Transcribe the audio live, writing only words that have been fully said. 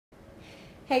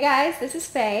Hey guys, this is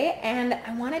Faye, and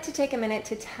I wanted to take a minute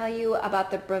to tell you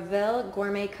about the Breville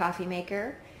Gourmet Coffee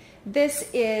Maker. This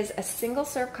is a single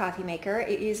serve coffee maker.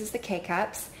 It uses the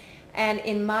K-Cups, and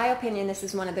in my opinion, this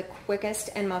is one of the quickest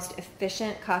and most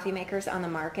efficient coffee makers on the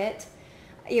market.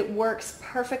 It works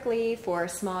perfectly for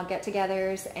small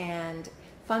get-togethers and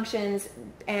functions,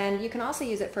 and you can also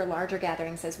use it for larger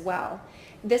gatherings as well.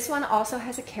 This one also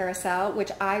has a carousel,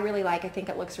 which I really like. I think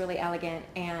it looks really elegant,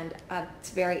 and it's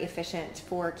very efficient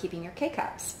for keeping your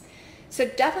K-Cups. So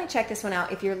definitely check this one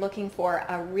out if you're looking for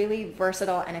a really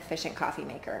versatile and efficient coffee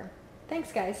maker.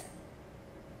 Thanks, guys.